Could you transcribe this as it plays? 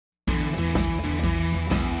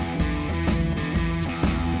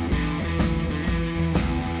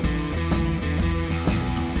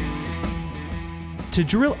To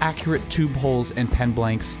drill accurate tube holes and pen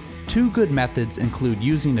blanks, two good methods include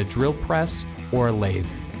using a drill press or a lathe.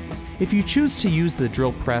 If you choose to use the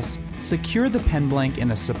drill press, secure the pen blank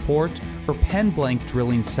in a support or pen blank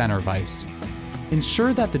drilling center vise.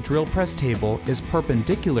 Ensure that the drill press table is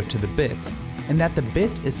perpendicular to the bit and that the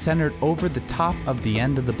bit is centered over the top of the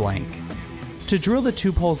end of the blank. To drill the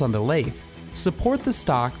tube holes on the lathe, support the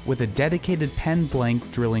stock with a dedicated pen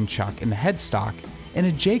blank drilling chuck in the headstock and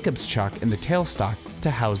a Jacobs chuck in the tailstock to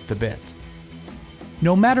house the bit.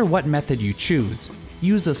 No matter what method you choose,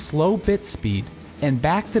 use a slow bit speed and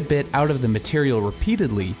back the bit out of the material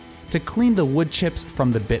repeatedly to clean the wood chips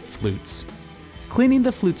from the bit flutes. Cleaning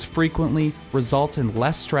the flutes frequently results in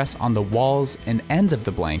less stress on the walls and end of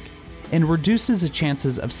the blank and reduces the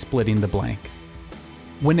chances of splitting the blank.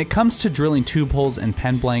 When it comes to drilling tube holes and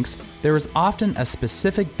pen blanks, there is often a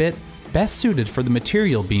specific bit best suited for the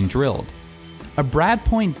material being drilled. A brad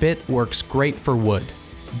point bit works great for wood,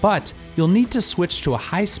 but you'll need to switch to a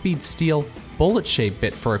high-speed steel bullet-shaped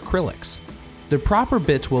bit for acrylics. The proper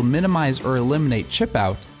bit will minimize or eliminate chip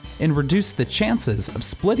out and reduce the chances of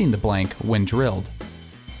splitting the blank when drilled.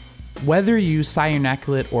 Whether you use Cyano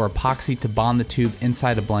Acrylate or epoxy to bond the tube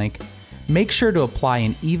inside a blank, make sure to apply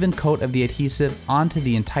an even coat of the adhesive onto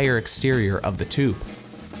the entire exterior of the tube.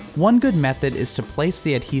 One good method is to place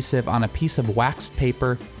the adhesive on a piece of waxed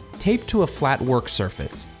paper taped to a flat work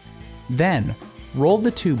surface. Then, roll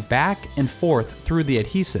the tube back and forth through the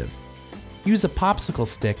adhesive. Use a popsicle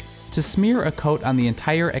stick to smear a coat on the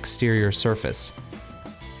entire exterior surface.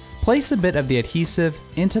 Place a bit of the adhesive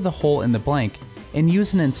into the hole in the blank and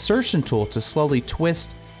use an insertion tool to slowly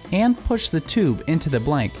twist and push the tube into the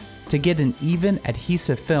blank to get an even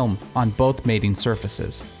adhesive film on both mating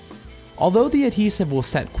surfaces. Although the adhesive will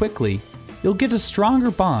set quickly, you'll get a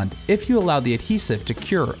stronger bond if you allow the adhesive to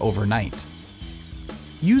cure overnight.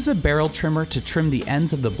 Use a barrel trimmer to trim the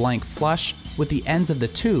ends of the blank flush with the ends of the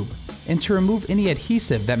tube and to remove any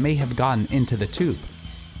adhesive that may have gotten into the tube.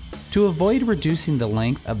 To avoid reducing the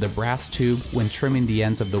length of the brass tube when trimming the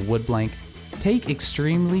ends of the wood blank, take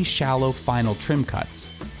extremely shallow final trim cuts.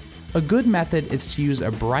 A good method is to use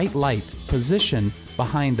a bright light positioned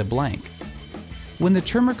behind the blank. When the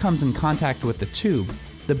trimmer comes in contact with the tube,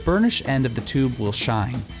 the burnished end of the tube will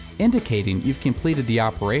shine, indicating you've completed the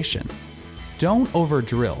operation. Don't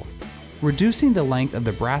over-drill. Reducing the length of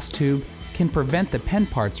the brass tube can prevent the pen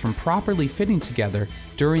parts from properly fitting together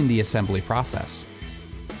during the assembly process.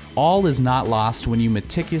 All is not lost when you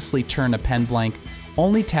meticulously turn a pen blank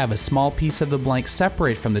only to have a small piece of the blank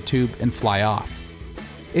separate from the tube and fly off.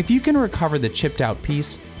 If you can recover the chipped out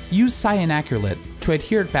piece, use Cyano Acrylate to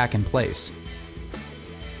adhere it back in place.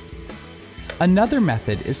 Another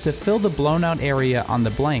method is to fill the blown out area on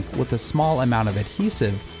the blank with a small amount of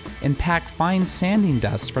adhesive and pack fine sanding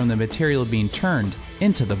dust from the material being turned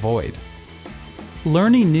into the void.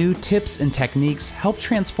 Learning new tips and techniques help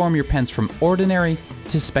transform your pens from ordinary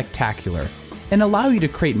to spectacular and allow you to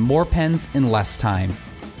create more pens in less time.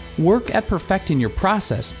 Work at perfecting your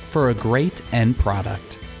process for a great end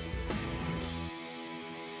product.